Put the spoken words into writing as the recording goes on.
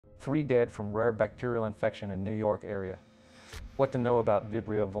3 dead from rare bacterial infection in New York area. What to know about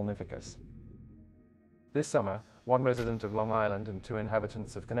Vibrio vulnificus? This summer, 1 resident of Long Island and 2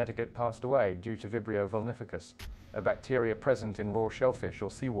 inhabitants of Connecticut passed away due to Vibrio vulnificus, a bacteria present in raw shellfish or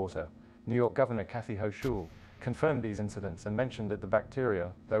seawater. New York Governor Kathy Hochul confirmed these incidents and mentioned that the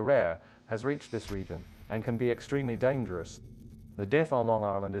bacteria, though rare, has reached this region and can be extremely dangerous. The death on Long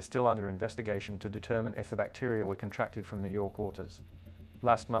Island is still under investigation to determine if the bacteria were contracted from New York waters.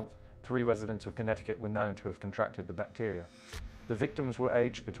 Last month, 3 residents of Connecticut were known to have contracted the bacteria. The victims were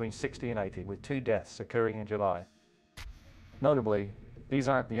aged between 60 and 80, with 2 deaths occurring in July. Notably, these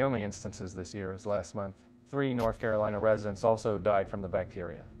aren't the only instances this year, as last month 3 North Carolina residents also died from the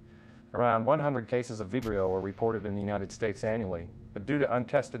bacteria. Around 100 cases of Vibrio are reported in the United States annually, but due to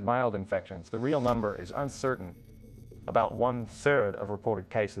untested mild infections, the real number is uncertain. About 1/3 of reported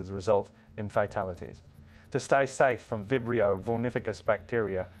cases result in fatalities. To stay safe from Vibrio vulnificus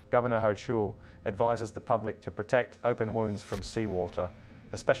bacteria, Governor Hochul advises the public to protect open wounds from seawater,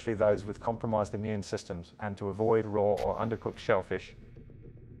 especially those with compromised immune systems, and to avoid raw or undercooked shellfish.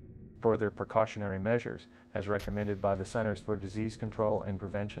 Further precautionary measures, as recommended by the Centers for Disease Control and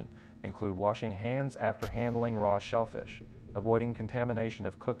Prevention, include washing hands after handling raw shellfish, avoiding contamination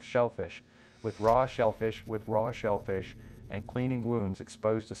of cooked shellfish with raw shellfish, and cleaning wounds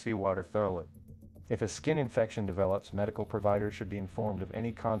exposed to seawater thoroughly. If a skin infection develops, medical providers should be informed of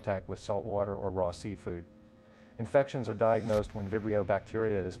any contact with saltwater or raw seafood. Infections are diagnosed when Vibrio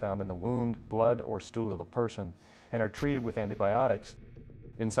bacteria is found in the wound, blood, or stool of a person and are treated with antibiotics.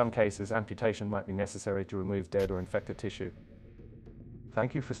 In some cases, amputation might be necessary to remove dead or infected tissue.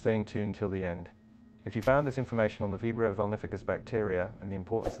 Thank you for staying tuned till the end. If you found this information on the Vibrio vulnificus bacteria and the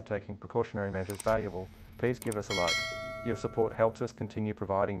importance of taking precautionary measures valuable, please give us a like. Your support helps us continue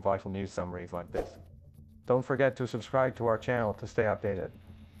providing vital news summaries like this. Don't forget to subscribe to our channel to stay updated.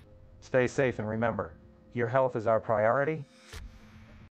 Stay safe and remember, your health is our priority.